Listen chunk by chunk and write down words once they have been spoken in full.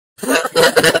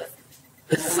Hold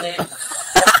it.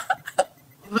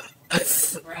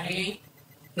 Ready?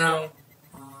 No.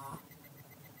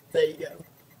 There you go.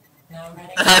 No,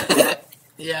 ready?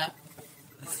 Yeah.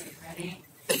 Okay, ready?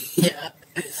 Yeah.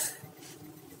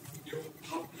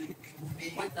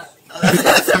 What the?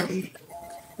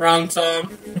 Wrong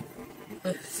song.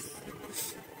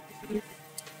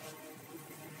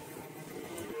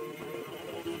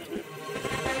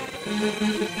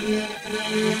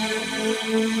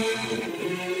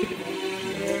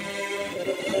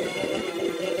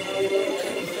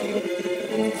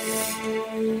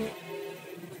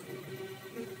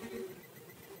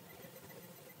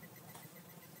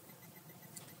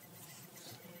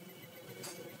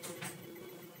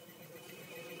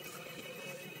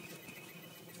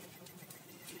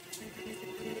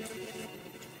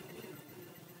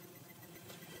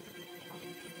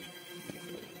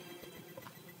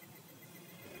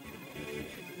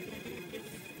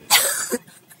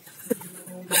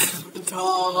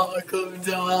 Talk of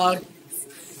dark,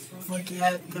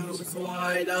 forget those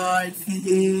wide-eyed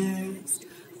fears.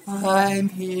 I'm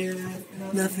here,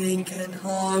 nothing can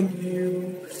harm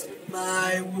you.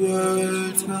 My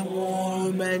words will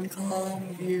warm and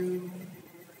calm you.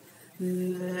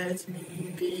 Let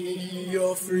me be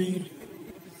your freedom.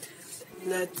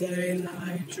 Let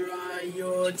daylight dry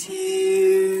your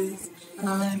tears.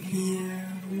 I'm here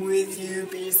with you,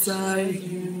 beside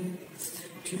you,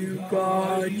 to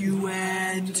guard you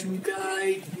and to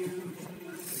guide you.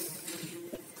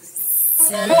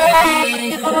 Say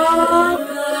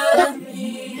over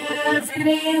me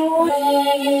every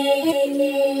waking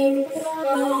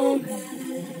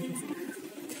moment.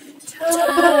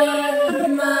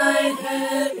 Turn my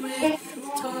head with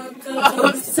talk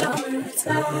of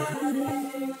summertime.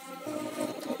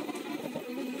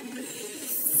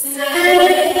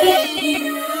 Say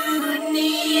you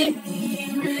need me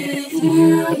with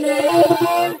you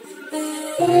there,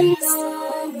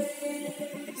 always.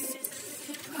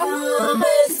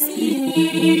 Promise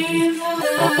me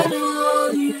that all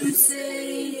you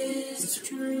say is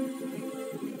true.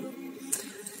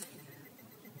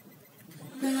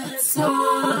 That's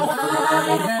all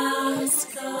I ask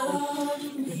of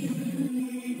you.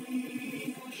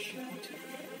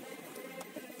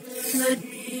 Let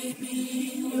me be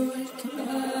your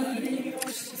guide.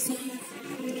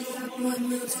 Someone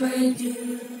will find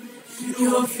you.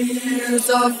 Your fears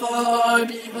are far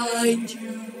behind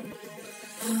you.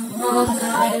 All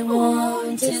I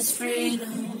want is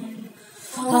freedom.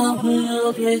 A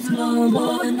world with no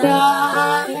more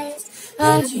nights.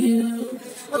 And you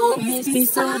always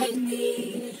beside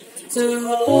me, to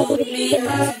hold me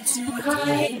and to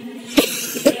hide me.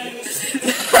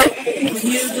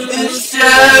 You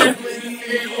share with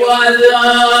me one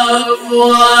love,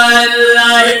 one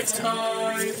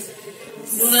lifetime.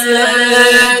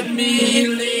 Let me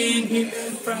lead you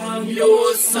from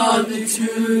your solitude.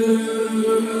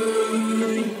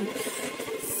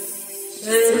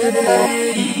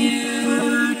 Say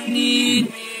you need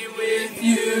me with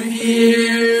you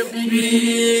here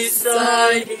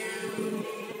beside you.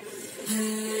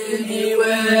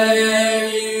 Anywhere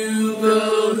you go,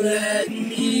 let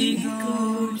me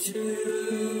go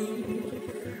too.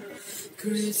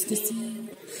 Christmas,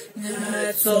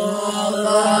 that's all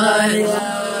I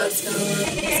ask of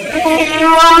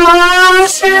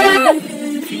Worship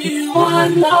you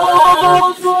one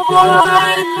love,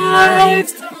 one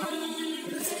lifetime.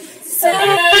 Say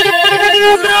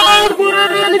that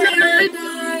word and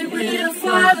I will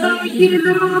follow you.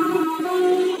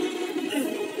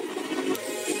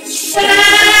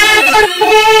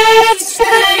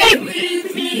 Stay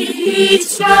with me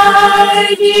each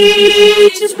night,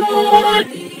 each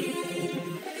morning.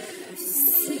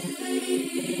 Say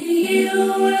you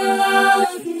will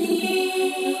love me,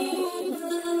 I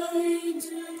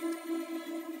do.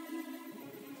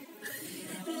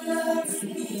 Love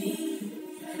me,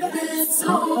 that's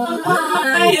all I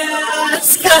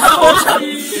ask of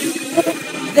you.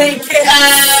 Thank you.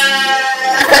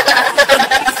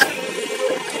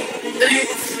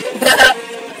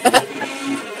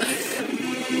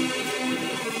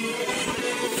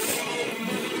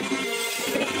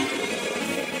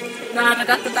 Da da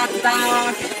da da da da.